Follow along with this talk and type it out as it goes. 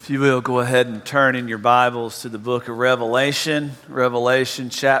If you will, go ahead and turn in your Bibles to the book of Revelation.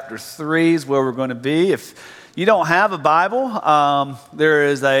 Revelation chapter 3 is where we're going to be. If you don't have a Bible, there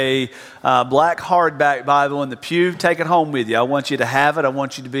is a black hardback Bible in the pew. Take it home with you. I want you to have it. I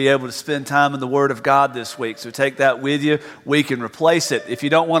want you to be able to spend time in the Word of God this week. So take that with you. We can replace it. If you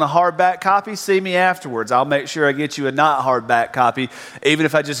don't want a hardback copy, see me afterwards. I'll make sure I get you a not hardback copy. Even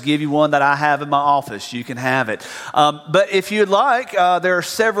if I just give you one that I have in my office, you can have it. But if you'd like, there are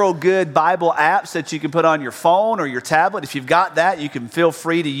several good Bible apps that you can put on your phone or your tablet. If you've got that, you can feel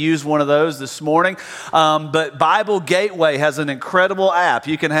free to use one of those this morning. But Bible Gateway has an incredible app.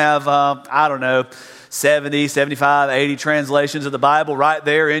 You can have, 70, 75, 80 translations of the Bible right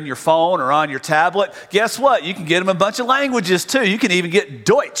there in your phone or on your tablet. Guess what? You can get them in a bunch of languages too. You can even get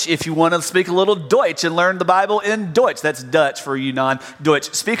Deutsch if you want to speak a little Deutsch and learn the Bible in Deutsch. That's Dutch for you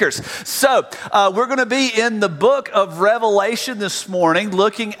non-Deutsch speakers. So we're going to be in the book of Revelation this morning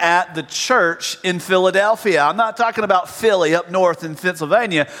looking at the church in Philadelphia. I'm not talking about Philly up north in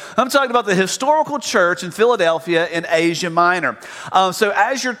Pennsylvania. I'm talking about the historical church in Philadelphia in Asia Minor. So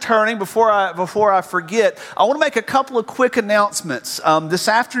as you're turning, before I forget, I want to make a couple of quick announcements. This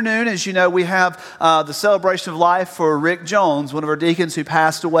afternoon, as you know, we have the celebration of life for Rick Jones, one of our deacons who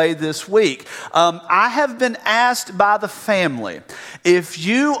passed away this week. I have been asked by the family, if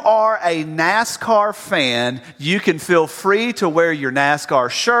you are a NASCAR fan, you can feel free to wear your NASCAR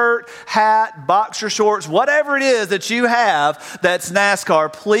shirt, hat, boxer shorts, whatever it is that you have that's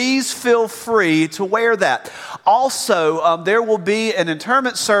NASCAR, please feel free to wear that. Also, there will be an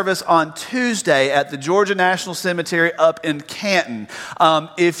interment service on Tuesday at the Georgia National Cemetery up in Canton.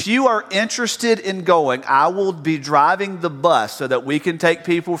 If you are interested in going, I will be driving the bus so that we can take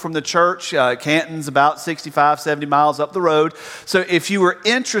people from the church. Canton's about 65, 70 miles up the road. So if you are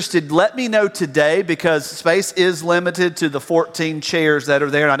interested, let me know today because space is limited to the 14 chairs that are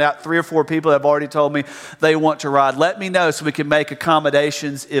there. And I doubt 3 or 4 people have already told me they want to ride. Let me know so we can make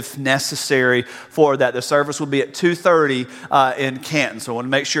accommodations if necessary for that. The service will be at 2:30 in Canton. So I want to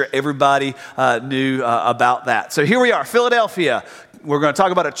make sure everybody knew about that. So here we are, Philadelphia. We're going to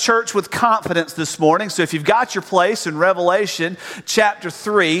talk about a church with confidence this morning. So if you've got your place in Revelation chapter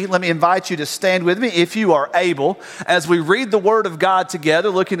 3, let me invite you to stand with me if you are able as we read the Word of God together,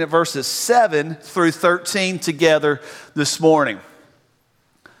 looking at verses 7 through 13 together this morning.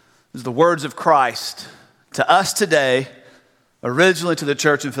 These are the words of Christ to us today, originally to the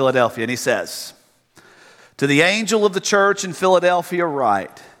church in Philadelphia. And he says, "To the angel of the church in Philadelphia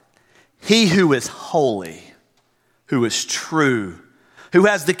write, he who is holy, who is true, who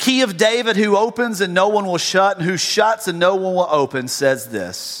has the key of David, who opens and no one will shut, and who shuts and no one will open, says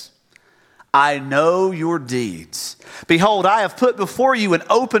this, I know your deeds. Behold, I have put before you an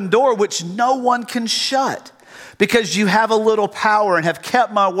open door which no one can shut, because you have a little power and have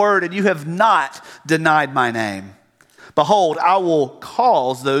kept my word, and you have not denied my name. Behold, I will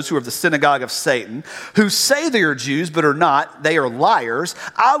cause those who are of the synagogue of Satan, who say they are Jews but are not, they are liars.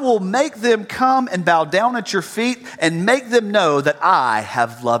 I will make them come and bow down at your feet and make them know that I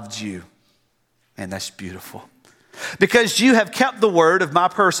have loved you." And that's beautiful. "Because you have kept the word of my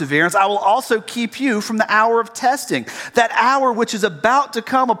perseverance, I will also keep you from the hour of testing, that hour which is about to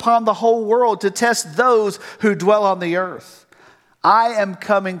come upon the whole world to test those who dwell on the earth. I am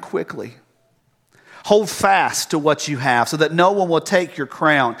coming quickly. Hold fast to what you have so that no one will take your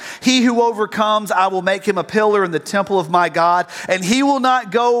crown. He who overcomes, I will make him a pillar in the temple of my God, and he will not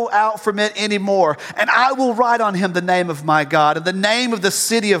go out from it anymore. And I will write on him the name of my God and the name of the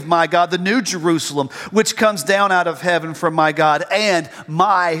city of my God, the new Jerusalem, which comes down out of heaven from my God, and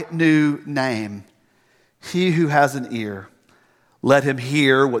my new name. He who has an ear, let him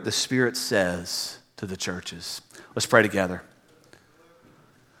hear what the Spirit says to the churches." Let's pray together.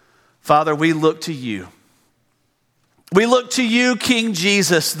 Father, we look to you. We look to you, King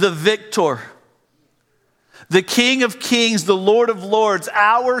Jesus, the victor, the King of kings, the Lord of lords,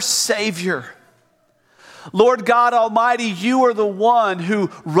 our Savior. Lord God Almighty, you are the one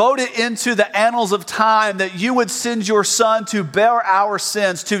who wrote it into the annals of time that you would send your Son to bear our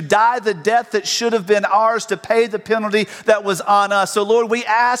sins, to die the death that should have been ours, to pay the penalty that was on us. So Lord, we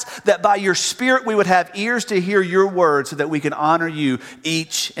ask that by your Spirit we would have ears to hear your word so that we can honor you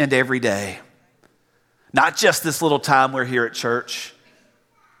each and every day. Not just this little time we're here at church,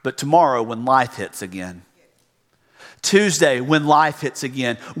 but tomorrow when life hits again. Tuesday, when life hits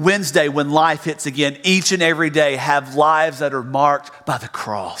again. Wednesday, when life hits again. Each and every day have lives that are marked by the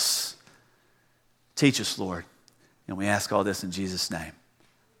cross. Teach us, Lord. And we ask all this in Jesus' name.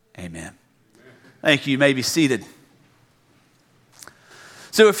 Amen. Thank you. You may be seated.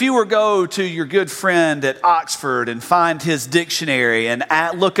 So if you were to go to your good friend at Oxford and find his dictionary and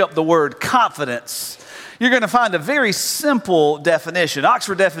look up the word confidence, you're going to find a very simple definition.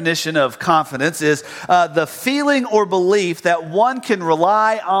 Oxford definition of confidence is the feeling or belief that one can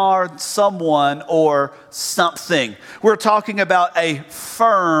rely on someone or something. We're talking about a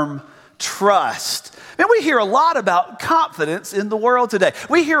firm trust. And we hear a lot about confidence in the world today.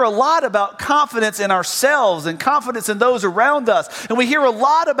 We hear a lot about confidence in ourselves and confidence in those around us. And we hear a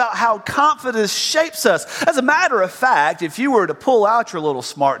lot about how confidence shapes us. As a matter of fact, if you were to pull out your little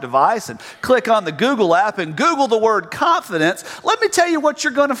smart device and click on the Google app and Google the word confidence, let me tell you what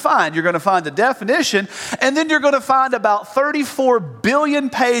you're going to find. You're going to find the definition, and then you're going to find about 34 billion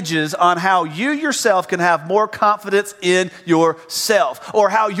pages on how you yourself can have more confidence in yourself, or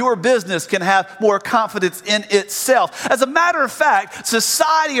how your business can have more confidence in itself. As a matter of fact,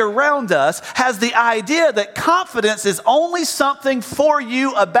 society around us has the idea that confidence is only something for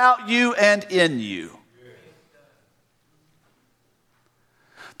you, about you, and in you.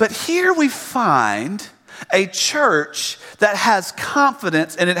 But here we find a church that has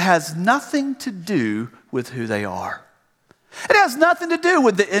confidence, and it has nothing to do with who they are. It has nothing to do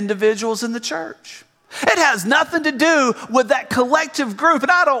with the individuals in the church. It has nothing to do with that collective group. And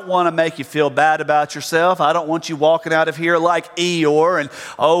I don't want to make you feel bad about yourself. I don't want you walking out of here like Eeyore and,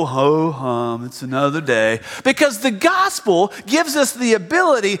 oh, ho, hum, it's another day. Because the gospel gives us the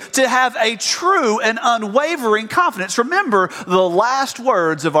ability to have a true and unwavering confidence. Remember the last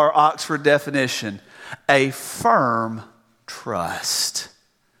words of our Oxford definition: a firm trust.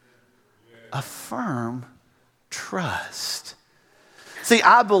 A firm trust. See,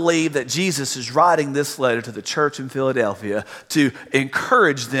 I believe that Jesus is writing this letter to the church in Philadelphia to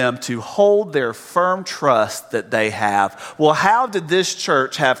encourage them to hold their firm trust that they have. Well, how did this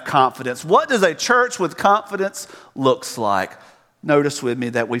church have confidence? What does a church with confidence looks like? Notice with me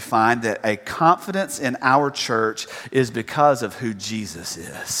that we find that a confidence in our church is because of who Jesus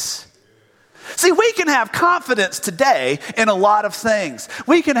is. See, we can have confidence today in a lot of things.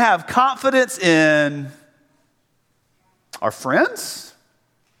 We can have confidence in our friends.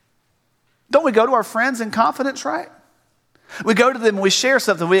 Don't we go to our friends in confidence, right? We go to them and we share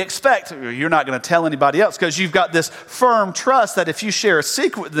something we expect. You're not going to tell anybody else because you've got this firm trust that if you share a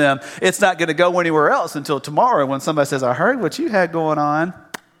secret with them, it's not going to go anywhere else until tomorrow when somebody says, I heard what you had going on.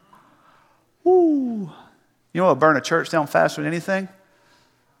 Woo. You know what will burn a church down faster than anything?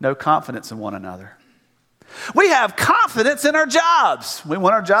 No confidence in one another. We have confidence in our jobs. We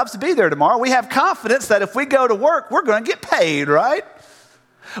want our jobs to be there tomorrow. We have confidence that if we go to work, we're going to get paid, right?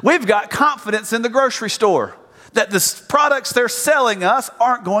 We've got confidence in the grocery store that the products they're selling us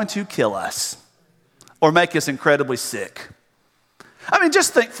aren't going to kill us or make us incredibly sick. I mean,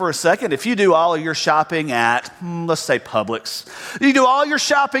 just think for a second, if you do all of your shopping at, let's say Publix. You do all your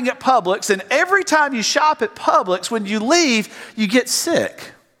shopping at Publix, and every time you shop at Publix, when you leave, you get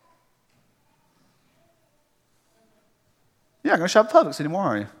sick. You're not going to shop at Publix anymore,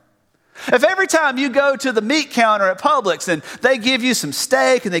 are you? If every time you go to the meat counter at Publix and they give you some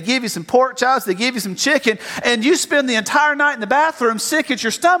steak and they give you some pork chops, they give you some chicken, and you spend the entire night in the bathroom sick at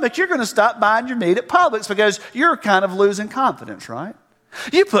your stomach, you're going to stop buying your meat at Publix because you're kind of losing confidence, right?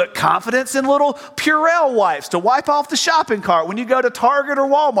 You put confidence in little Purell wipes to wipe off the shopping cart when you go to Target or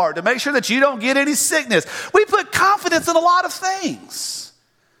Walmart to make sure that you don't get any sickness. We put confidence in a lot of things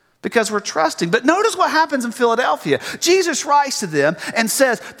because we're trusting. But notice what happens in Philadelphia. Jesus writes to them and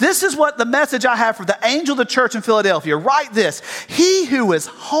says, this is what the message I have for the angel of the church in Philadelphia. Write this: he who is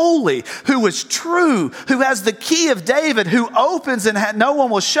holy, who is true, who has the key of David, who opens and no one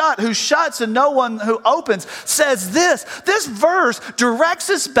will shut, who shuts and no one who opens, says this. This verse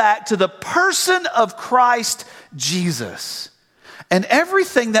directs us back to the person of Christ Jesus. And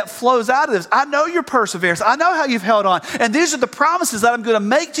everything that flows out of this, I know your perseverance. I know how you've held on. And these are the promises that I'm going to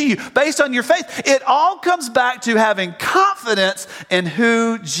make to you based on your faith. It all comes back to having confidence in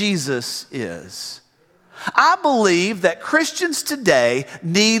who Jesus is. I believe that Christians today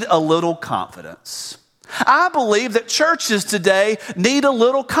need a little confidence. I believe that churches today need a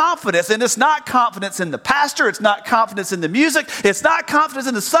little confidence. And it's not confidence in the pastor. It's not confidence in the music. It's not confidence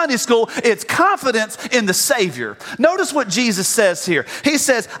in the Sunday school. It's confidence in the Savior. Notice what Jesus says here. He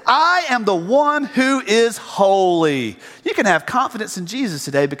says, I am the one who is holy. You can have confidence in Jesus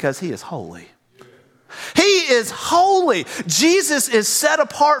today because he is holy. He is holy. Jesus is set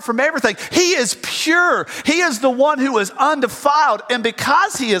apart from everything. He is pure. He is the one who is undefiled. And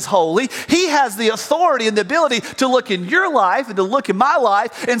because he is holy, he has the authority and the ability to look in your life and to look in my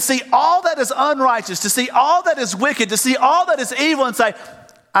life and see all that is unrighteous, to see all that is wicked, to see all that is evil and say,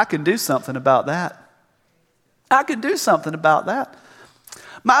 I can do something about that. I can do something about that.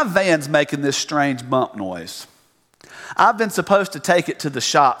 My van's making this strange bump noise. I've been supposed to take it to the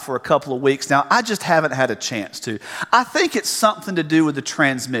shop for a couple of weeks now. I just haven't had a chance to. I think it's something to do with the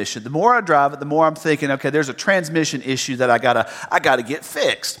transmission. The more I drive it, the more I'm thinking, okay, there's a transmission issue that I gotta get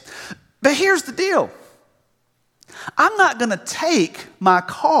fixed. But here's the deal. I'm not going to take my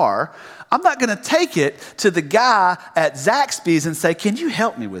car, I'm not going to take it to the guy at Zaxby's and say, can you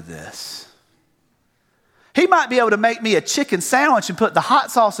help me with this? He might be able to make me a chicken sandwich and put the hot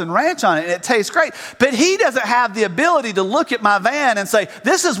sauce and ranch on it, and it tastes great. But he doesn't have the ability to look at my van and say,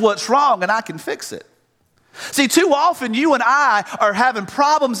 this is what's wrong, and I can fix it. See, too often you and I are having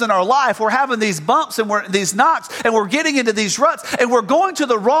problems in our life. We're having these bumps and these knocks, and we're getting into these ruts, and we're going to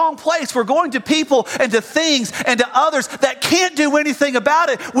the wrong place. We're going to people and to things and to others that can't do anything about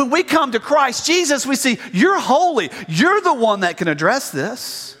it. When we come to Christ Jesus, we see, you're holy. You're the one that can address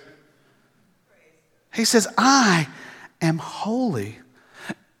this. He says, I am holy.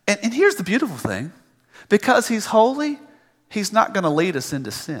 And here's the beautiful thing. Because he's holy, he's not going to lead us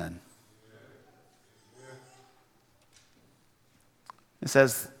into sin. It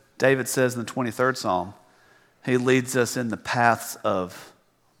says, David says in the 23rd Psalm, he leads us in the paths of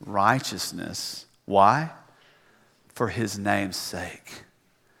righteousness. Why? For his name's sake.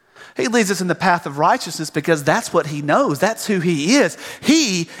 He leads us in the path of righteousness because that's what he knows. That's who he is.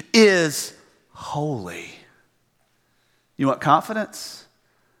 He is holy. You want confidence?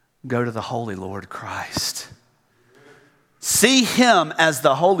 Go to the holy Lord Christ. See him as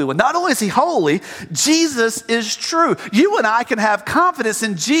the Holy One. Not only is he holy, Jesus is true. You and I can have confidence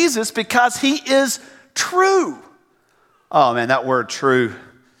in Jesus because he is true. Oh man, that word true.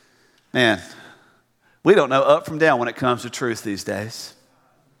 Man, we don't know up from down when it comes to truth these days.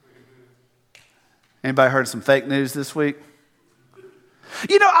 Anybody heard some fake news this week?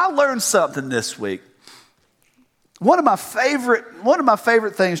 You know, I learned something this week. One of my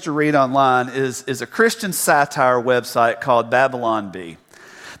favorite things to read online is a Christian satire website called Babylon Bee.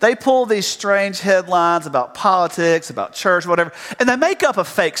 They pull these strange headlines about politics, about church, whatever, and they make up a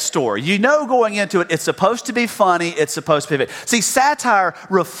fake story. You know going into it, it's supposed to be funny, it's supposed to be fake. See, satire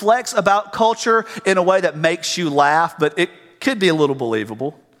reflects about culture in a way that makes you laugh, but it could be a little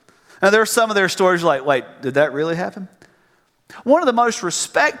believable. Now, there are some of their stories like, wait, did that really happen? One of the most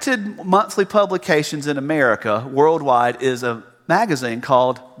respected monthly publications in America worldwide is a magazine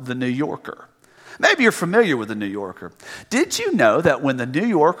called The New Yorker. Maybe you're familiar with The New Yorker. Did you know that when The New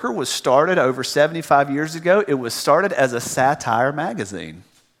Yorker was started over 75 years ago, it was started as a satire magazine?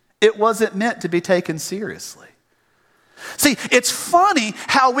 It wasn't meant to be taken seriously. See, it's funny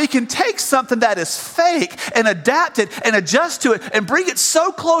how we can take something that is fake and adapt it and adjust to it and bring it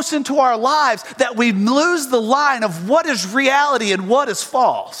so close into our lives that we lose the line of what is reality and what is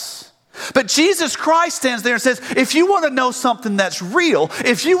false. But Jesus Christ stands there and says, if you want to know something that's real,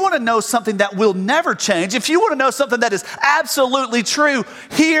 if you want to know something that will never change, if you want to know something that is absolutely true,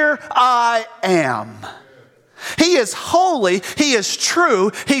 here I am. He is holy. He is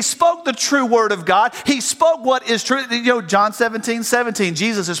true. He spoke the true word of God. He spoke what is true. You know, John 17:17,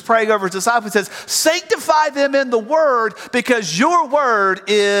 Jesus is praying over his disciples. He says, sanctify them in the word because your word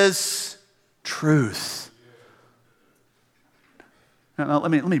is truth. Now, let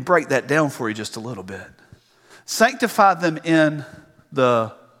me break that down for you just a little bit. Sanctify them in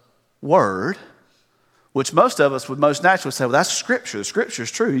the word, which most of us would most naturally say, well, that's scripture. The scripture is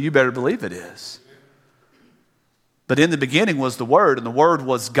true. You better believe it is. But in the beginning was the Word, and the Word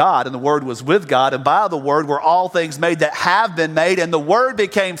was God, and the Word was with God, and by the Word were all things made that have been made, and the Word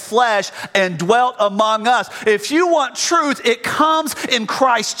became flesh and dwelt among us. If you want truth, it comes in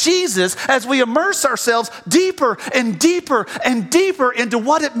Christ Jesus as we immerse ourselves deeper and deeper and deeper into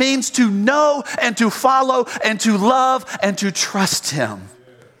what it means to know and to follow and to love and to trust Him.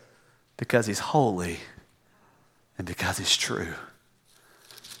 Because He's holy and because He's true.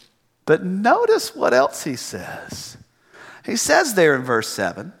 But notice what else He says. He says there in verse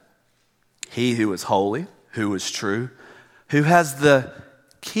 7, He who is holy, who is true, who has the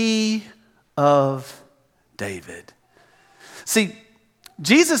key of David. See,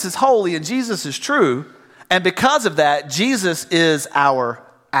 Jesus is holy and Jesus is true, and because of that, Jesus is our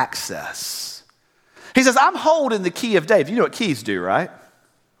access. He says, I'm holding the key of David. You know what keys do, right?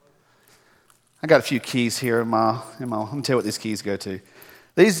 I got a few keys here in my let me tell you what these keys go to.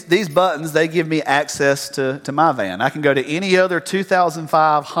 These buttons, they give me access to my van. I can go to any other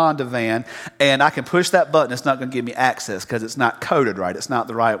 2005 Honda van, and I can push that button. It's not going to give me access because it's not coded right. It's not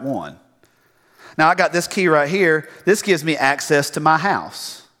the right one. Now, I got this key right here. This gives me access to my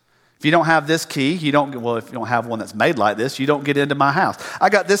house. If you don't have this key, if you don't have one that's made like this, you don't get into my house. I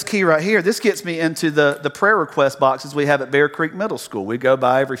got this key right here. This gets me into the prayer request boxes we have at Bear Creek Middle School. We go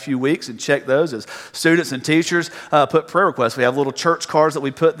by every few weeks and check those as students and teachers put prayer requests. We have little church cards that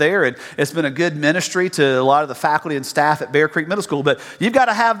we put there, and it's been a good ministry to a lot of the faculty and staff at Bear Creek Middle School. But you've got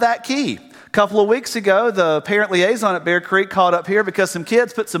to have that key. A couple of weeks ago, the parent liaison at Bear Creek called up here because some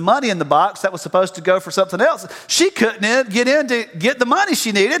kids put some money in the box that was supposed to go for something else. She couldn't get in to get the money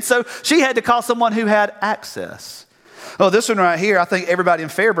she needed, so she had to call someone who had access. Oh, this one right here, I think everybody in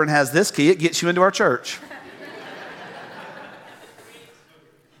Fairburn has this key. It gets you into our church.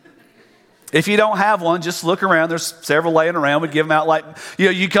 If you don't have one, just look around. There's several laying around. We give them out like,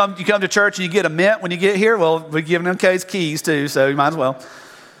 you come to church and you get a mint when you get here. Well, we give them kids keys too, so you might as well.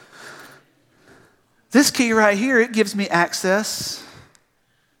 This key right here, it gives me access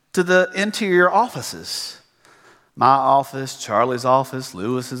to the interior offices. My office, Charlie's office,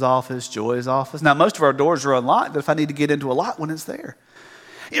 Lewis's office, Joy's office. Now, most of our doors are unlocked, but if I need to get into a lock one, it's there.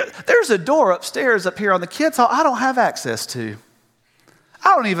 There's a door upstairs up here on the kids' hall I don't have access to.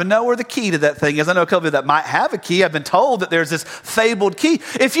 I don't even know where the key to that thing is. I know a couple that might have a key. I've been told that there's this fabled key.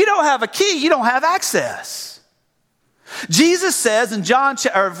 If you don't have a key, you don't have access. Jesus says in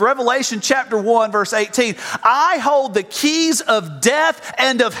Revelation chapter 1, verse 18, I hold the keys of death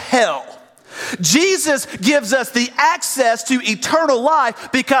and of hell. Jesus gives us the access to eternal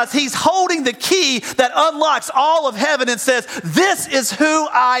life because he's holding the key that unlocks all of heaven and says, this is who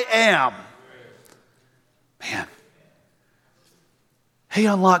I am. Man, he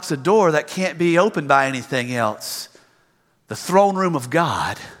unlocks a door that can't be opened by anything else. The throne room of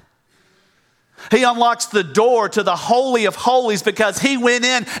God. He unlocks the door to the Holy of Holies because he went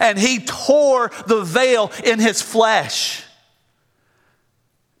in and he tore the veil in his flesh.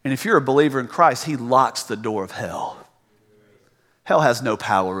 And if you're a believer in Christ, he locks the door of hell. Hell has no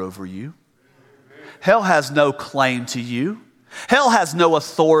power over you. Hell has no claim to you. Hell has no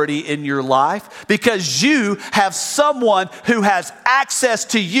authority in your life because you have someone who has access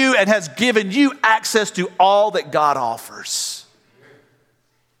to you and has given you access to all that God offers.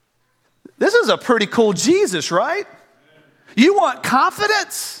 This is a pretty cool Jesus, right? You want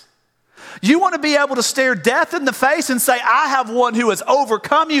confidence? You want to be able to stare death in the face and say, I have one who has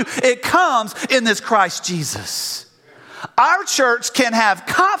overcome you. It comes in this Christ Jesus. Our church can have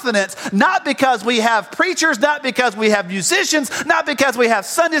confidence, not because we have preachers, not because we have musicians, not because we have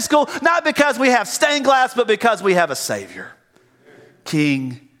Sunday school, not because we have stained glass, but because we have a Savior,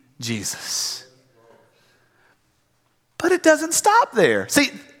 King Jesus. But it doesn't stop there. See,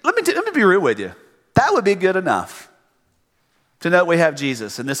 let me be real with you. That would be good enough to know we have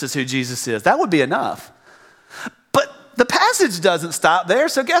Jesus and this is who Jesus is. That would be enough. But the passage doesn't stop there,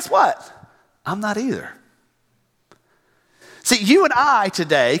 so guess what? I'm not either. See, you and I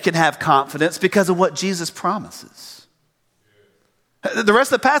today can have confidence because of what Jesus promises. The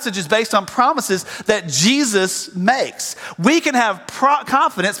rest of the passage is based on promises that Jesus makes. We can have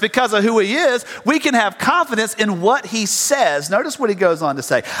confidence because of who he is. We can have confidence in what he says. Notice what he goes on to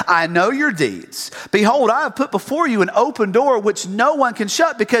say. I know your deeds. Behold, I have put before you an open door which no one can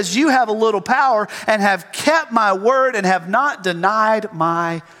shut because you have a little power and have kept my word and have not denied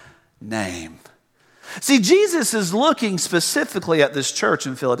my name. See, Jesus is looking specifically at this church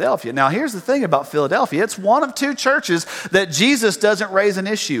in Philadelphia. Now, here's the thing about Philadelphia. It's one of two churches that Jesus doesn't raise an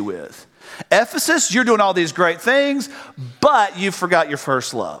issue with. Ephesus, you're doing all these great things, but you forgot your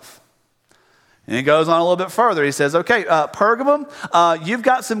first love. And he goes on a little bit further. He says, okay, Pergamum, you've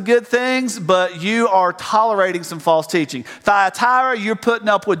got some good things, but you are tolerating some false teaching. Thyatira, you're putting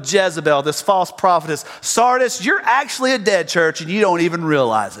up with Jezebel, this false prophetess. Sardis, you're actually a dead church and you don't even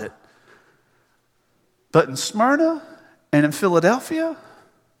realize it. But in Smyrna and in Philadelphia,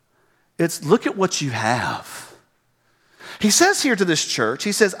 it's look at what you have. He says here to this church,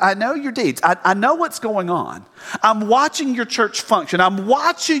 he says, I know your deeds. I know what's going on. I'm watching your church function. I'm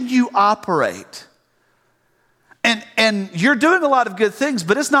watching you operate. And you're doing a lot of good things,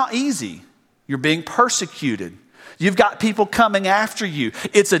 but it's not easy. You're being persecuted. You've got people coming after you.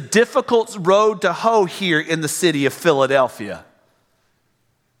 It's a difficult road to hoe here in the city of Philadelphia.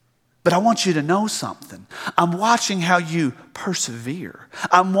 But I want you to know something. I'm watching how you persevere.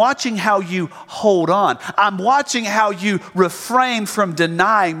 I'm watching how you hold on. I'm watching how you refrain from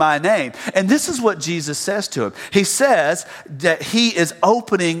denying my name. And this is what Jesus says to him. He says that he is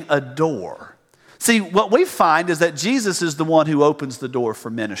opening a door. See, what we find is that Jesus is the one who opens the door for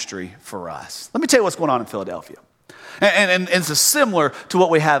ministry for us. Let me tell you what's going on in Philadelphia. And it's similar to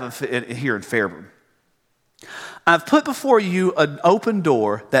what we have here in Fairburn. I've put before you an open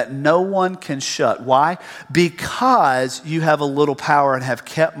door that no one can shut. Why? Because you have a little power and have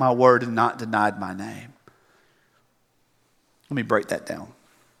kept my word and not denied my name. Let me break that down.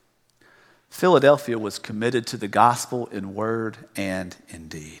 Philadelphia was committed to the gospel in word and in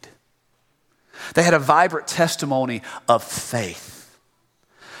deed. They had a vibrant testimony of faith.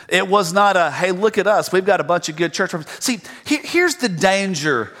 It was not a, hey, look at us. We've got a bunch of good church members. See, here's the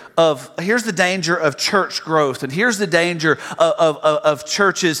danger of church growth, and here's the danger of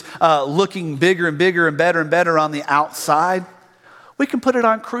churches looking bigger and bigger and better on the outside. We can put it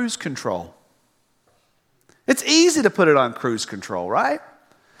on cruise control. It's easy to put it on cruise control, right?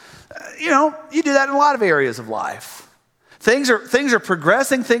 You do that in a lot of areas of life. Things are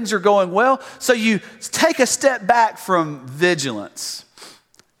progressing, things are going well, so you take a step back from vigilance.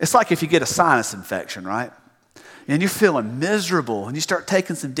 It's like if you get a sinus infection, right? And you're feeling miserable, and you start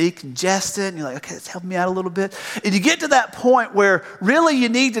taking some decongestant, and you're like, okay, it's helping me out a little bit. And you get to that point where really you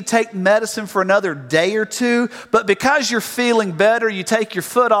need to take medicine for another day or two, but because you're feeling better, you take your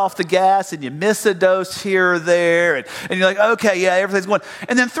foot off the gas, and you miss a dose here or there, and you're like, okay, yeah, everything's going.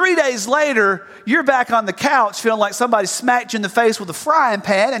 And then 3 days later, you're back on the couch feeling like somebody smacked you in the face with a frying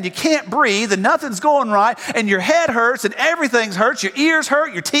pan, and you can't breathe, and nothing's going right, and your head hurts, and everything hurts, your ears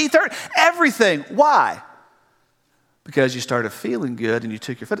hurt, your teeth hurt, everything. Why? Because you started feeling good and you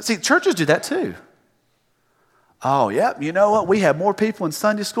took your foot. See, churches do that too. Oh, yeah, you know what? We had more people in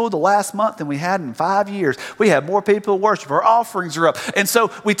Sunday school the last month than we had in 5 years. We had more people at worship. Our offerings are up. And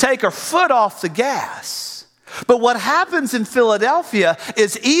so we take our foot off the gas. But what happens in Philadelphia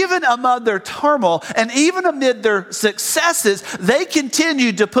is even among their turmoil and even amid their successes, they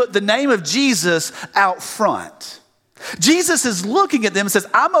continue to put the name of Jesus out front. Jesus is looking at them and says,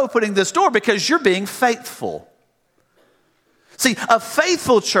 I'm opening this door because you're being faithful. See, a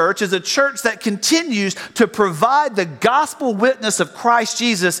faithful church is a church that continues to provide the gospel witness of Christ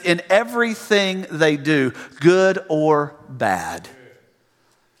Jesus in everything they do, good or bad.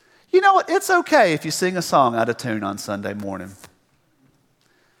 You know what? It's okay if you sing a song out of tune on Sunday morning.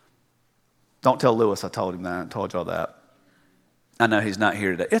 Don't tell Lewis I told him that. I told y'all that. I know he's not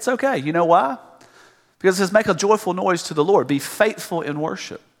here today. It's okay. You know why? Because it says make a joyful noise to the Lord. Be faithful in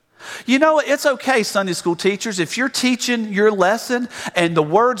worship. You know, it's okay, Sunday school teachers, if you're teaching your lesson and the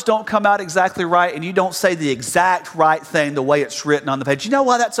words don't come out exactly right and you don't say the exact right thing the way it's written on the page. You know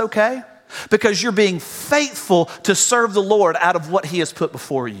why that's okay? Because you're being faithful to serve the Lord out of what He has put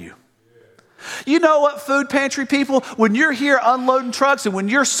before you. You know what, food pantry people, when you're here unloading trucks and when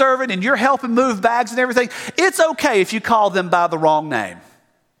you're serving and you're helping move bags and everything, it's okay if you call them by the wrong name.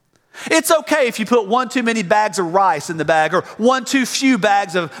 It's okay if you put one too many bags of rice in the bag or one too few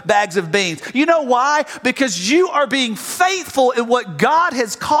bags of beans. You know why? Because you are being faithful in what God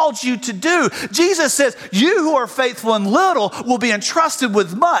has called you to do. Jesus says, you who are faithful in little will be entrusted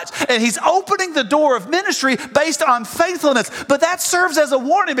with much. And He's opening the door of ministry based on faithfulness. But that serves as a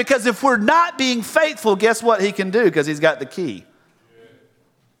warning because if we're not being faithful, guess what He can do? Because He's got the key.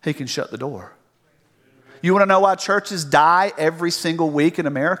 He can shut the door. You want to know why churches die every single week in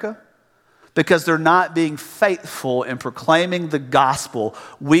America? Because they're not being faithful in proclaiming the gospel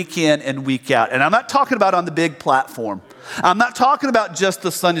week in and week out. And I'm not talking about on the big platform. I'm not talking about just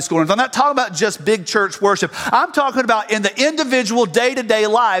the Sunday school rooms. I'm not talking about just big church worship. I'm talking about in the individual day-to-day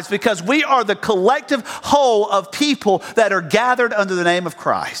lives because we are the collective whole of people that are gathered under the name of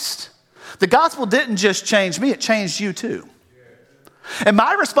Christ. The gospel didn't just change me, it changed you too. And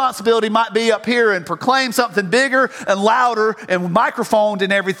my responsibility might be up here and proclaim something bigger and louder and microphoned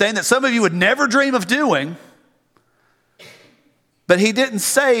and everything that some of you would never dream of doing. But He didn't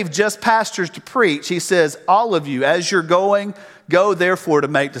save just pastors to preach. He says, all of you, as you're going, go therefore to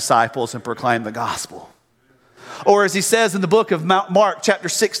make disciples and proclaim the gospel. Or as He says in the book of Mark, chapter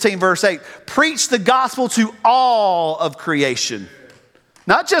 16, verse 8, preach the gospel to all of creation.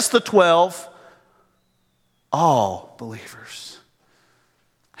 Not just the 12, all believers.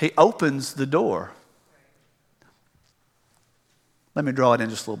 He opens the door. Let me draw it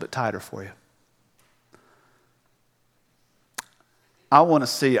in just a little bit tighter for you. I want to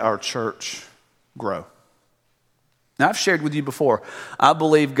see our church grow. Now, I've shared with you before, I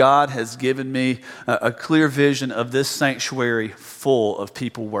believe God has given me a clear vision of this sanctuary full of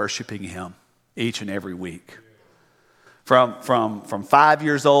people worshiping Him each and every week. From 5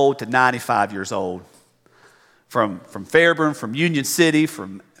 years old to 95 years old. From Fairburn, from Union City,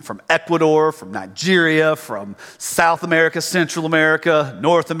 from Ecuador, from Nigeria, from South America, Central America,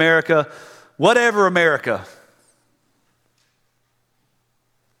 North America, whatever America.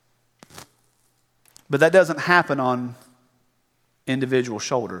 But that doesn't happen on individual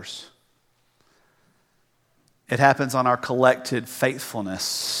shoulders. It happens on our collected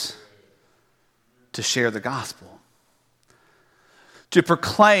faithfulness to share the gospel, to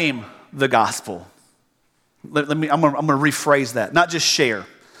proclaim the gospel. I'm going to rephrase that. Not just share.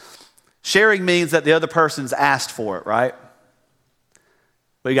 Sharing means that the other person's asked for it, right?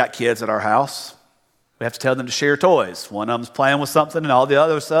 We got kids at our house. We have to tell them to share toys. One of them's playing with something, and all the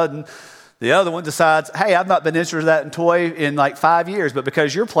other of a sudden, the other one decides, hey, I've not been interested in that toy in like 5 years, but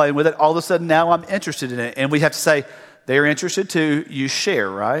because you're playing with it, all of a sudden now I'm interested in it. And we have to say, they're interested too, you share,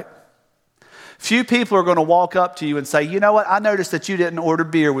 right? Few people are going to walk up to you and say, you know what, I noticed that you didn't order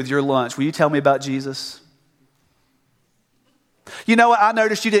beer with your lunch. Will you tell me about Jesus? You know what, I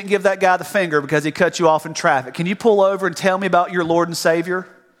noticed you didn't give that guy the finger because he cut you off in traffic. Can you pull over and tell me about your Lord and Savior?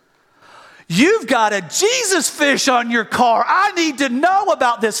 You've got a Jesus fish on your car. I need to know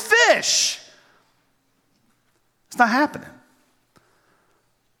about this fish. It's not happening.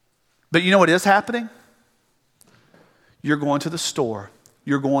 But you know what is happening? You're going to the store.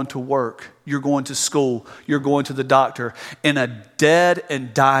 You're going to work. You're going to school. You're going to the doctor in a dead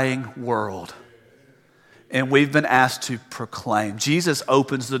and dying world. And we've been asked to proclaim. Jesus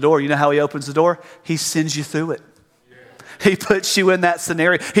opens the door. You know how he opens the door? He sends you through it. He puts you in that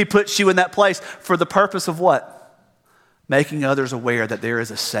scenario. He puts you in that place for the purpose of what? Making others aware that there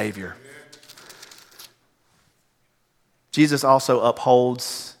is a Savior. Jesus also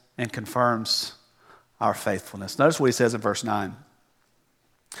upholds and confirms our faithfulness. Notice what he says in verse 9.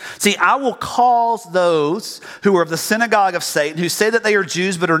 See, I will cause those who are of the synagogue of Satan, who say that they are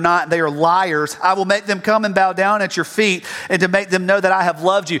Jews but are not, they are liars. I will make them come and bow down at your feet and to make them know that I have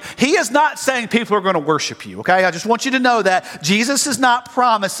loved you. He is not saying people are going to worship you, okay? I just want you to know that Jesus is not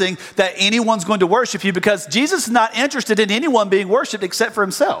promising that anyone's going to worship you because Jesus is not interested in anyone being worshiped except for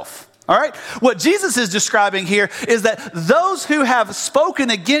himself. All right? What Jesus is describing here is that those who have spoken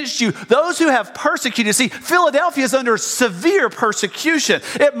against you, those who have persecuted, see, Philadelphia is under severe persecution.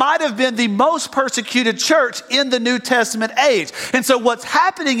 It might have been the most persecuted church in the New Testament age. And so what's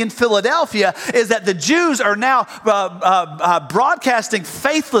happening in Philadelphia is that the Jews are now broadcasting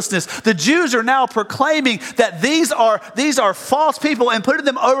faithlessness. The Jews are now proclaiming that these are false people and putting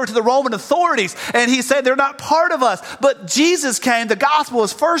them over to the Roman authorities. And he said they're not part of us. But Jesus came, the gospel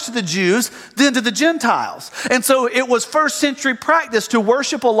was first to the Jews, then to the Gentiles. And so it was first century practice to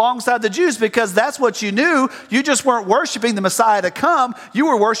worship alongside the Jews because that's what you knew. You just weren't worshiping the Messiah to come. You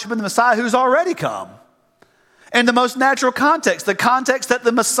were worshiping the Messiah who's already come. In the most natural context, the context that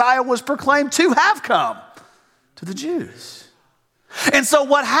the Messiah was proclaimed to have come, to the Jews. And so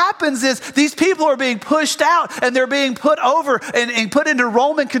what happens is these people are being pushed out and they're being put over and put into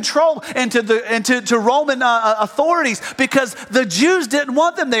Roman control and to Roman authorities because the Jews didn't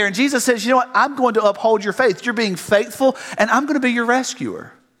want them there. And Jesus says, you know what? I'm going to uphold your faith. You're being faithful and I'm going to be your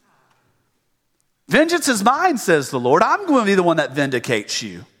rescuer. Vengeance is mine, says the Lord. I'm going to be the one that vindicates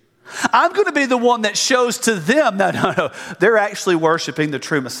you. I'm going to be the one that shows to them, no. They're actually worshiping the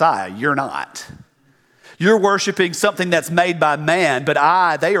true Messiah. You're not. You're worshiping something that's made by man, but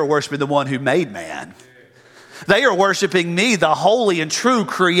they are worshiping the one who made man. They are worshiping me, the holy and true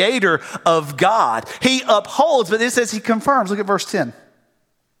creator of God. He upholds, but it says he confirms. Look at verse 10.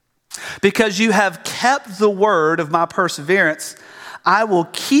 Because you have kept the word of my perseverance, I will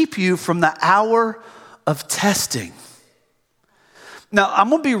keep you from the hour of testing. Now,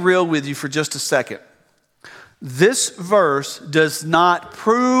 I'm going to be real with you for just a second. This verse does not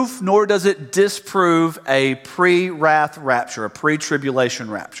prove nor does it disprove a pre-wrath rapture, a pre-tribulation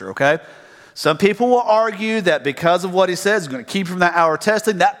rapture, okay? Some people will argue that because of what he says, he's going to keep from that hour of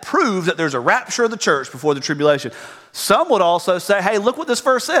testing, that proves that there's a rapture of the church before the tribulation. Some would also say, hey, look what this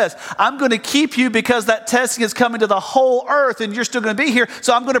verse says. I'm going to keep you because that testing is coming to the whole earth and you're still going to be here,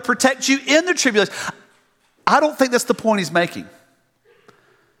 so I'm going to protect you in the tribulation. I don't think that's the point he's making.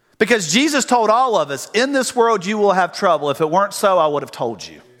 Because Jesus told all of us, in this world you will have trouble. If it weren't so, I would have told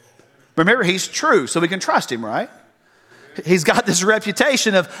you. Remember, he's true, so we can trust him, right? He's got this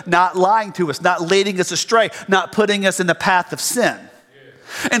reputation of not lying to us, not leading us astray, not putting us in the path of sin.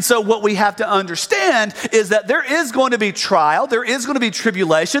 And so what we have to understand is that there is going to be trial, there is going to be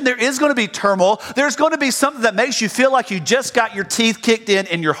tribulation, there is going to be turmoil, there's going to be something that makes you feel like you just got your teeth kicked in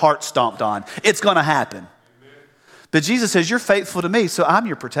and your heart stomped on. It's going to happen. But Jesus says, you're faithful to me, so I'm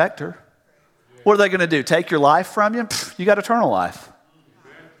your protector. What are they going to do? Take your life from you? You got eternal life.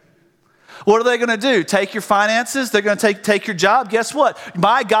 What are they going to do? Take your finances? They're going to take your job? Guess what?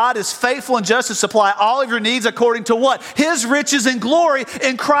 My God is faithful and just to supply all of your needs according to what? His riches and glory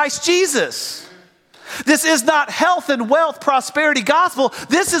in Christ Jesus. This is not health and wealth, prosperity gospel.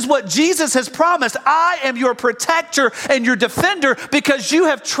 This is what Jesus has promised. I am your protector and your defender because you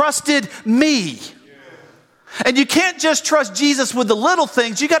have trusted me. And you can't just trust Jesus with the little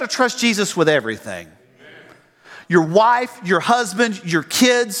things. You got to trust Jesus with everything. Your wife, your husband, your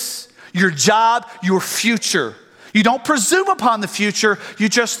kids, your job, your future. You don't presume upon the future. You're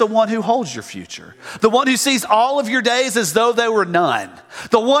just the one who holds your future. The one who sees all of your days as though they were none.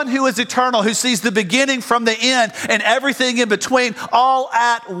 The one who is eternal, who sees the beginning from the end and everything in between all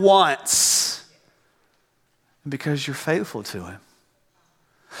at once. And because you're faithful to him.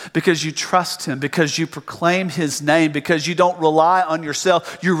 Because you trust him, because you proclaim his name, because you don't rely on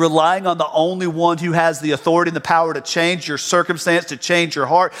yourself. You're relying on the only one who has the authority and the power to change your circumstance, to change your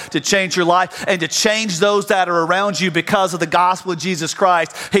heart, to change your life, and to change those that are around you because of the gospel of Jesus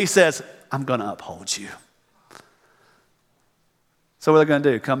Christ. He says, I'm going to uphold you. So what are they going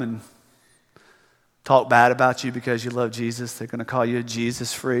to do? Come and talk bad about you because you love Jesus? They're going to call you a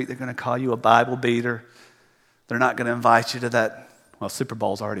Jesus freak. They're going to call you a Bible beater. They're not going to invite you to that. Well, Super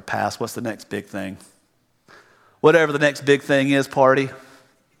Bowl's already passed. What's the next big thing? Whatever the next big thing is, party.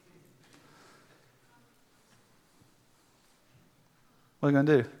 What are they going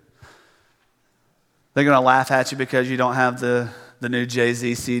to do? They're going to laugh at you because you don't have the new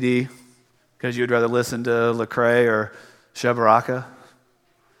Jay-Z CD, because you'd rather listen to Lecrae or Shabaraka.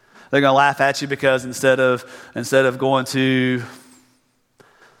 They're going to laugh at you because instead of going to,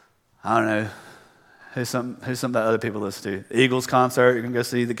 I don't know, Who's some that other people listen to? Eagles concert, you can go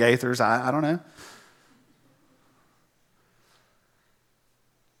see the Gaithers, I don't know.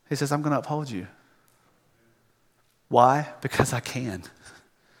 He says, I'm going to uphold you. Why? Because I can.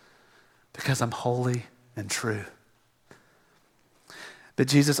 Because I'm holy and true. But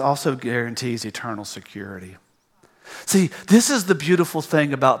Jesus also guarantees eternal security. See, this is the beautiful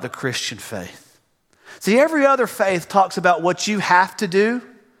thing about the Christian faith. See, every other faith talks about what you have to do.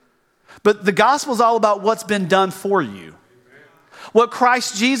 But the gospel is all about what's been done for you. What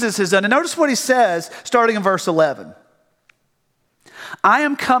Christ Jesus has done. And notice what he says starting in verse 11. I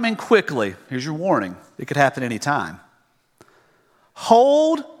am coming quickly. Here's your warning. It could happen anytime.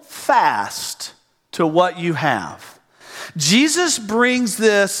 Hold fast to what you have. Jesus brings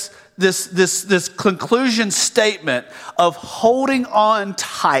this conclusion statement of holding on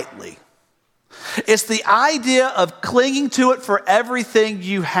tightly. It's the idea of clinging to it for everything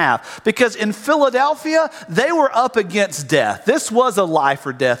you have. Because in Philadelphia, they were up against death. This was a life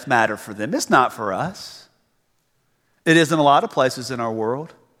or death matter for them. It's not for us. It is in a lot of places in our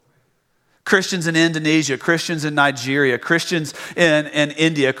world. Christians in Indonesia, Christians in Nigeria, Christians in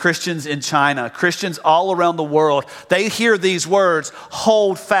India, Christians in China, Christians all around the world, they hear these words,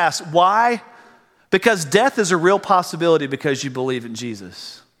 hold fast. Why? Because death is a real possibility because you believe in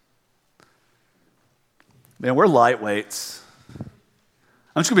Jesus. Man, we're lightweights.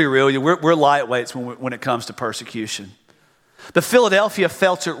 I'm just going to be real with you. We're lightweights when it comes to persecution. But Philadelphia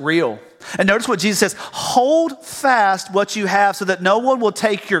felt it real. And notice what Jesus says, hold fast what you have so that no one will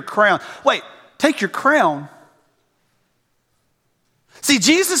take your crown. Wait, take your crown? See,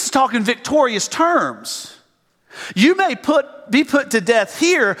 Jesus is talking victorious terms. You may be put to death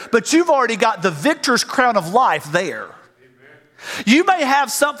here, but you've already got the victor's crown of life there. You may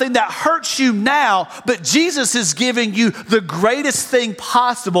have something that hurts you now, but Jesus is giving you the greatest thing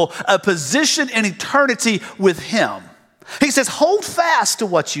possible, a position in eternity with him. He says, hold fast to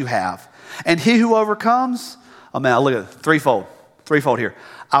what you have. And he who overcomes, oh man, look at it, threefold here.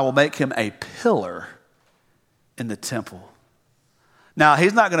 I will make him a pillar in the temple. Now,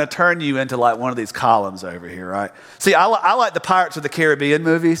 he's not going to turn you into like one of these columns over here, right? See, I like the Pirates of the Caribbean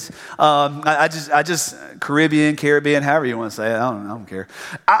movies. I just Caribbean, however you want to say it. I don't care.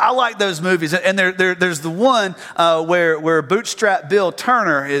 I like those movies. And there's the one where Bootstrap Bill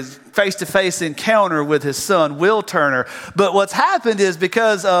Turner is face-to-face encounter with his son, Will Turner. But what's happened is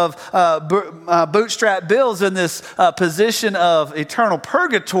because of Bootstrap Bill's in this position of eternal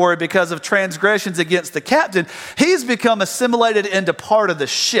purgatory because of transgressions against the captain, he's become assimilated into part of the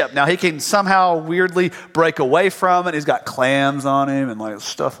ship. Now, he can somehow weirdly break away from it. He's got clams on him and like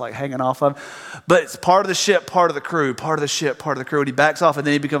stuff like hanging off of him. But it's part of the ship, part of the crew, part of the ship, part of the crew. And he backs off and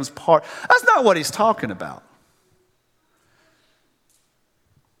then he becomes part. That's not what he's talking about.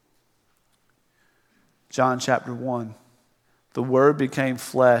 John chapter 1, the Word became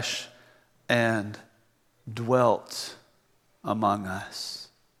flesh and dwelt among us.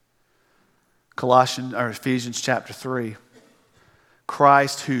 Ephesians chapter 3,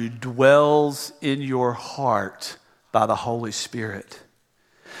 Christ who dwells in your heart by the Holy Spirit.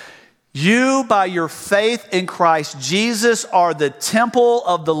 You, by your faith in Christ Jesus, are the temple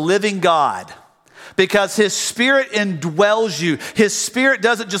of the living God. because his Spirit indwells you. His Spirit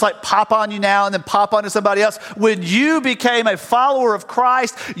doesn't just like pop on you now and then pop onto somebody else. When you became a follower of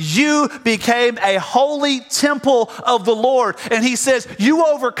Christ, you became a holy temple of the Lord. And he says, you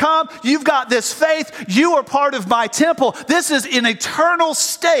overcome, you've got this faith, you are part of my temple. This is an eternal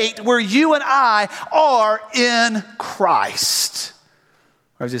state where you and I are in Christ.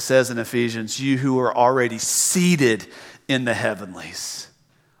 Or as it says in Ephesians, you who are already seated in the heavenlies.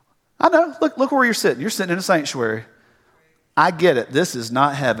 I know, look where you're sitting. You're sitting in a sanctuary. I get it. This is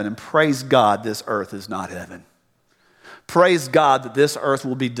not heaven. And praise God, this earth is not heaven. Praise God that this earth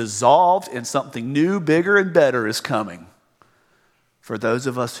will be dissolved and something new, bigger, and better is coming for those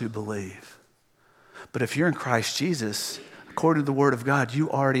of us who believe. But if you're in Christ Jesus, according to the Word of God, you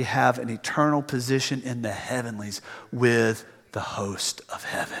already have an eternal position in the heavenlies with the host of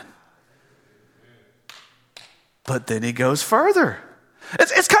heaven. But then he goes further.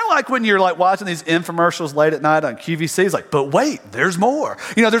 It's kind of like when you're like watching these infomercials late at night on QVC. It's like, but wait, there's more.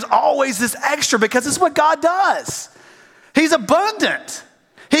 You know, there's always this extra because this is what God does. He's abundant.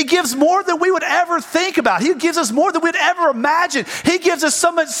 He gives more than we would ever think about. He gives us more than we'd ever imagine. He gives us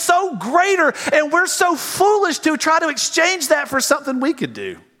so much so greater, and we're so foolish to try to exchange that for something we could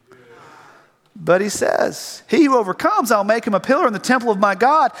do. But he says, he who overcomes, I'll make him a pillar in the temple of my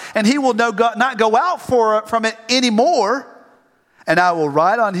God, and he will not go out from it anymore. And I will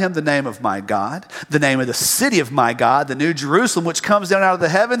write on him the name of my God, the name of the city of my God, the new Jerusalem, which comes down out of the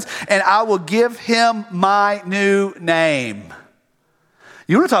heavens, and I will give him my new name.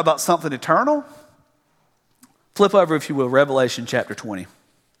 You want to talk about something eternal? Flip over, if you will, Revelation chapter 20.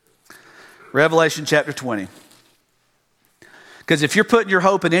 Revelation chapter 20. Because if you're putting your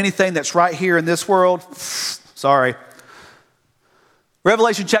hope in anything that's right here in this world, sorry.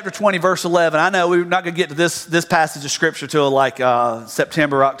 Revelation chapter 20, verse 11. I know we're not going to get to this passage of Scripture till like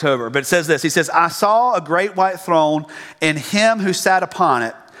September, October. But it says this. He says, I saw a great white throne and him who sat upon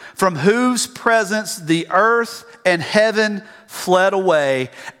it, from whose presence the earth and heaven fled away,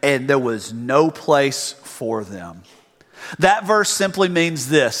 and there was no place for them. That verse simply means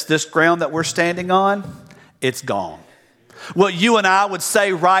this ground that we're standing on, it's gone. What you and I would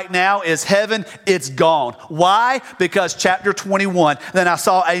say right now is heaven, it's gone. Why? Because chapter 21, then I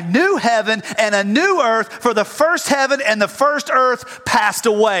saw a new heaven and a new earth, for the first heaven and the first earth passed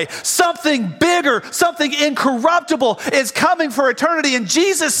away. Something bigger, something incorruptible is coming for eternity. And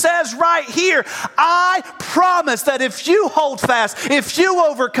Jesus says right here, I promise that if you hold fast, if you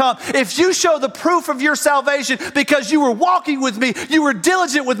overcome, if you show the proof of your salvation because you were walking with me, you were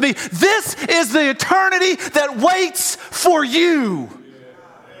diligent with me, this is the eternity that waits for you.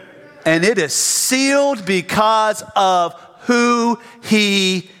 And it is sealed because of who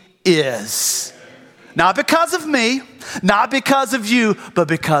he is. Not because of me, not because of you, but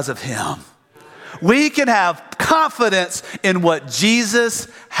because of him. We can have confidence in what Jesus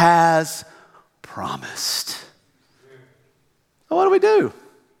has promised. So what do we do?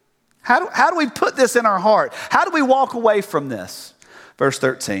 How do we put this in our heart? How do we walk away from this? Verse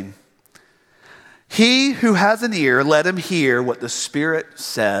 13. He who has an ear, let him hear what the Spirit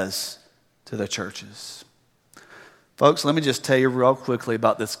says to the churches. Folks, let me just tell you real quickly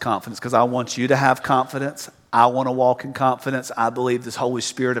about this confidence, because I want you to have confidence. I want to walk in confidence. I believe this Holy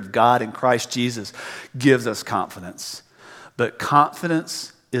Spirit of God in Christ Jesus gives us confidence. But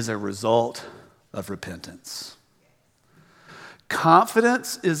confidence is a result of repentance.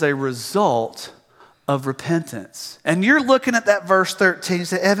 Confidence is a result of repentance. And you're looking at that verse 13. You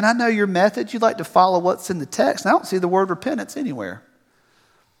say, Evan, I know your method. You like to follow what's in the text. And I don't see the word repentance anywhere.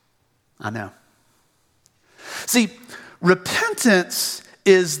 I know. See, repentance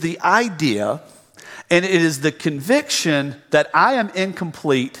is the idea, and it is the conviction that I am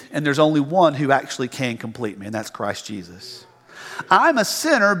incomplete and there's only one who actually can complete me, and that's Christ Jesus. I'm a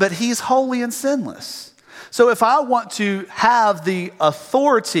sinner, but he's holy and sinless. So if I want to have the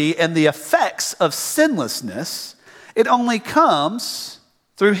authority and the effects of sinlessness, it only comes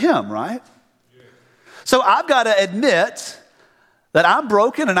through him, right? Yeah. So I've got to admit that I'm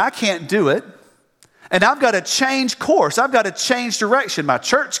broken and I can't do it. And I've got to change course. I've got to change direction. My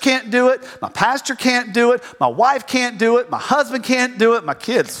church can't do it. My pastor can't do it. My wife can't do it. My husband can't do it. My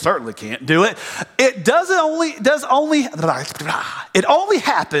kids certainly can't do it. It only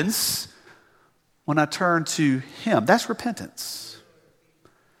happens when I turn to him. That's repentance.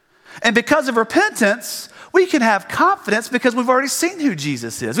 And because of repentance, we can have confidence because we've already seen who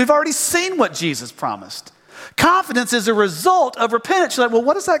Jesus is. We've already seen what Jesus promised. Confidence is a result of repentance. You're like, well,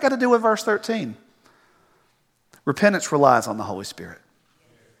 what does that got to do with verse 13? Repentance relies on the Holy Spirit.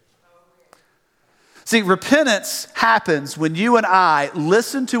 See, repentance happens when you and I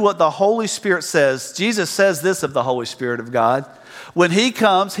listen to what the Holy Spirit says. Jesus says this of the Holy Spirit of God. When he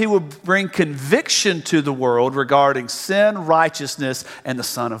comes, he will bring conviction to the world regarding sin, righteousness, and the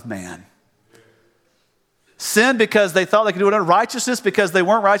Son of Man. Sin because they thought they could do it. Righteousness because they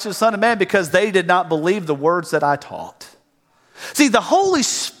weren't righteous. Son of Man because they did not believe the words that I taught. See, the Holy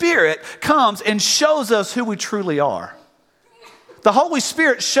Spirit comes and shows us who we truly are. The Holy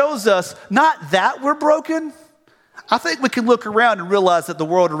Spirit shows us not that we're broken. I think we can look around and realize that the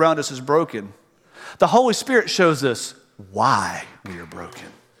world around us is broken. The Holy Spirit shows us why we are broken.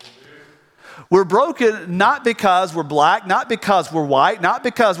 We're broken not because we're black, not because we're white, not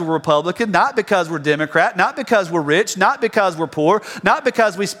because we're Republican, not because we're Democrat, not because we're rich, not because we're poor, not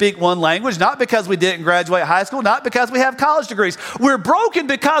because we speak one language, not because we didn't graduate high school, not because we have college degrees. We're broken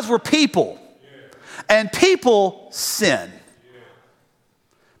because we're people. And people sin.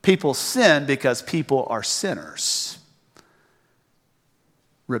 People sin because people are sinners.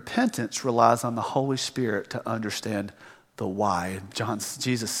 Repentance relies on the Holy Spirit to understand the why.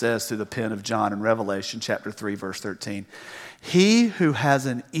 Jesus says through the pen of John in Revelation chapter 3, verse 13, he who has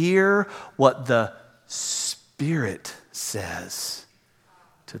an ear, what the Spirit says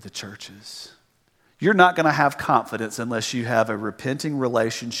to the churches. You're not going to have confidence unless you have a repenting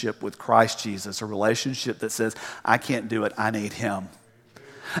relationship with Christ Jesus, a relationship that says, I can't do it, I need him.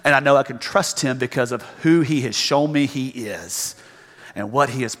 And I know I can trust him because of who he has shown me he is and what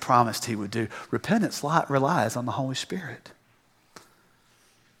he has promised he would do. Repentance relies on the Holy Spirit.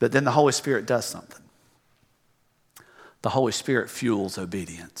 But then the Holy Spirit does something. The Holy Spirit fuels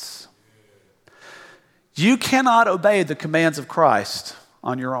obedience. You cannot obey the commands of Christ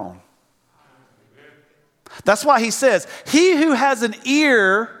on your own. That's why he says, he who has an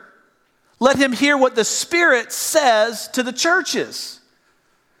ear, let him hear what the Spirit says to the churches.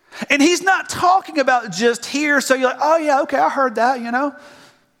 And he's not talking about just here, so you're like, oh yeah, okay, I heard that, you know.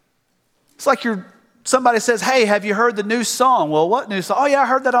 It's like somebody says, hey, have you heard the new song? Well, what new song? Oh yeah, I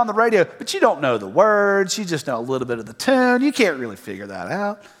heard that on the radio. But you don't know the words, you just know a little bit of the tune. You can't really figure that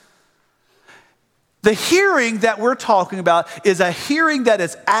out. The hearing that we're talking about is a hearing that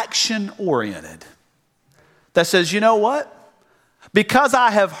is action-oriented. That says, you know what? Because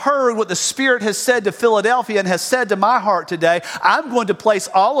I have heard what the Spirit has said to Philadelphia and has said to my heart today, I'm going to place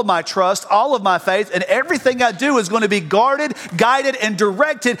all of my trust, all of my faith, and everything I do is going to be guarded, guided, and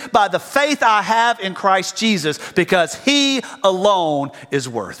directed by the faith I have in Christ Jesus, because he alone is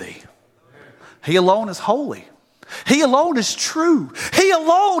worthy. He alone is holy. He alone is true. He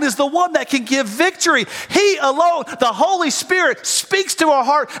alone is the one that can give victory. He alone, the Holy Spirit, speaks to our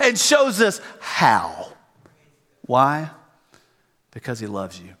heart and shows us how. Why? Because he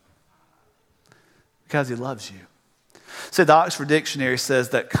loves you. Because he loves you. So the Oxford Dictionary says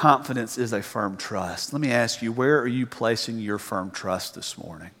that confidence is a firm trust. Let me ask you, where are you placing your firm trust this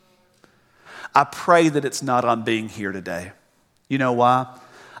morning? I pray that it's not on being here today. You know why?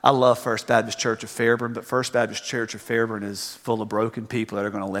 I love First Baptist Church of Fairburn, but First Baptist Church of Fairburn is full of broken people that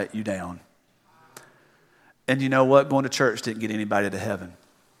are going to let you down. And you know what? Going to church didn't get anybody to heaven.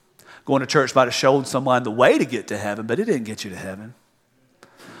 Going to church might have shown someone the way to get to heaven, but it didn't get you to heaven.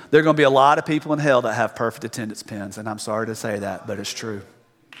 There are going to be a lot of people in hell that have perfect attendance pins, and I'm sorry to say that, but it's true.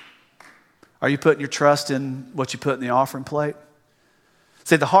 Are you putting your trust in what you put in the offering plate?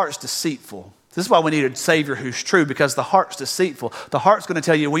 See, the heart's deceitful. This is why we need a Savior who's true, because the heart's deceitful. The heart's going to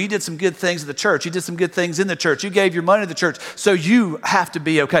tell you, well, you did some good things at the church. You did some good things in the church. You gave your money to the church, so you have to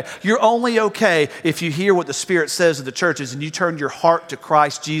be okay. You're only okay if you hear what the Spirit says to the churches and you turn your heart to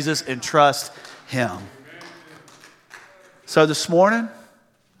Christ Jesus and trust him. So this morning,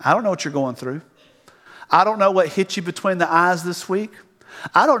 I don't know what you're going through. I don't know what hit you between the eyes this week.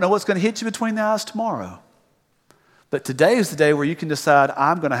 I don't know what's going to hit you between the eyes tomorrow. But today is the day where you can decide,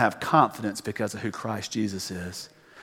 I'm going to have confidence because of who Christ Jesus is.